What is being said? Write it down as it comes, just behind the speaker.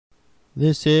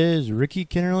This is Ricky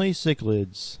Kennerly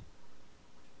Cichlids,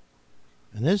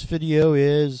 and this video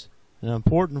is an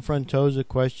important Frontosa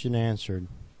question answered.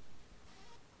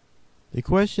 The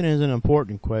question is an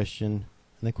important question,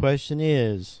 and the question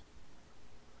is,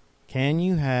 can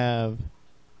you have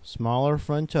smaller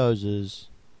Frontosas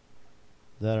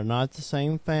that are not the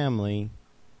same family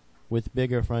with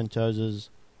bigger Frontosas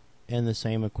in the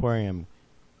same aquarium?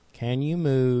 Can you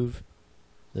move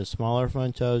the smaller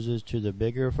Frontosas to the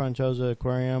bigger Frontosa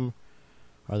aquarium,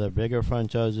 or the bigger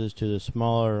Frontosas to the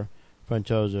smaller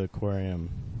Frontosa aquarium?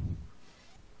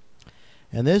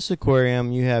 In this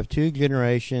aquarium, you have two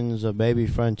generations of baby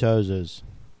Frontosas.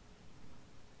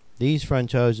 These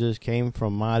Frontosas came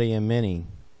from Mighty and Minnie.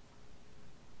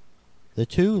 The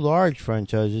two large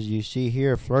Frontosas you see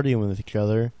here flirting with each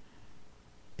other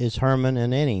is Herman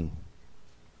and Annie.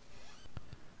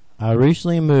 I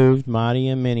recently moved Mighty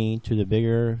and Minnie to the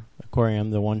bigger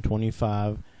aquarium, the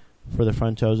 125, for the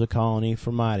Frontosa colony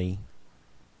for Mighty,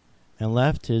 and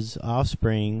left his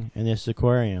offspring in this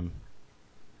aquarium.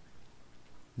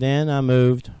 Then I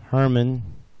moved Herman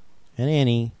and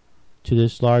Annie to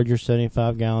this larger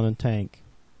 75-gallon tank.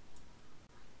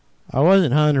 I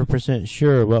wasn't 100%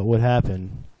 sure what would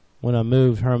happen when I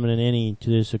moved Herman and Annie to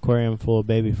this aquarium full of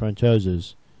baby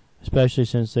Frontosas, especially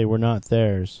since they were not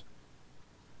theirs.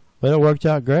 But it worked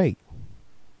out great.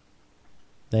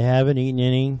 They haven't eaten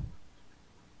any.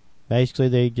 Basically,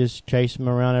 they just chase them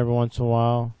around every once in a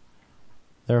while.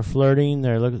 They're flirting.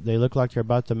 They look like they're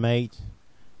about to mate.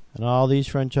 And all these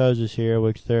Frontosas here,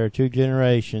 which there are two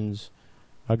generations,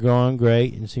 are growing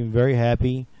great and seem very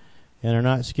happy and are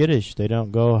not skittish. They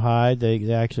don't go hide.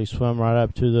 They actually swim right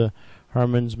up to the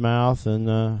Herman's mouth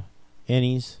and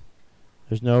Annie's.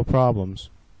 There's no problems.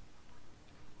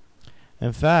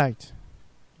 In fact,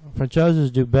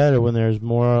 Frontosas do better when there's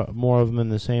more of them in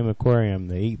the same aquarium.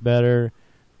 They eat better,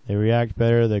 they react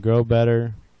better, they grow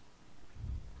better.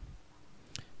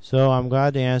 So I'm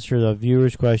glad to answer the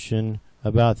viewer's question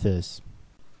about this.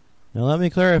 Now let me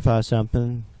clarify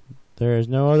something. There is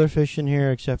no other fish in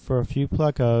here except for a few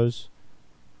plecos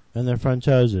and the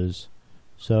Frontosas.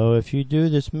 So if you do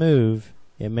this move,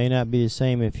 it may not be the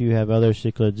same if you have other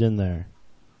cichlids in there.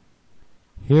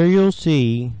 Here you'll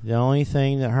see the only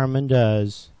thing that Herman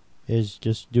does is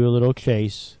just do a little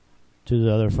chase to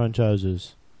the other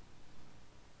Frontosas.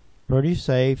 Pretty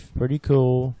safe, pretty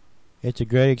cool. It's a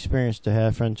great experience to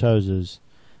have Frontosas.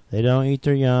 They don't eat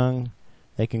their young.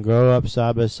 They can grow up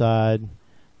side by side.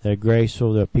 They're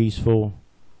graceful, they're peaceful.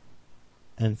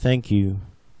 And thank you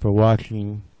for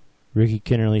watching Ricky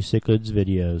Kennerly Cichlids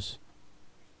videos.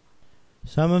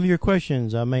 Some of your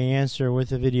questions I may answer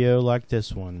with a video like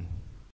this one.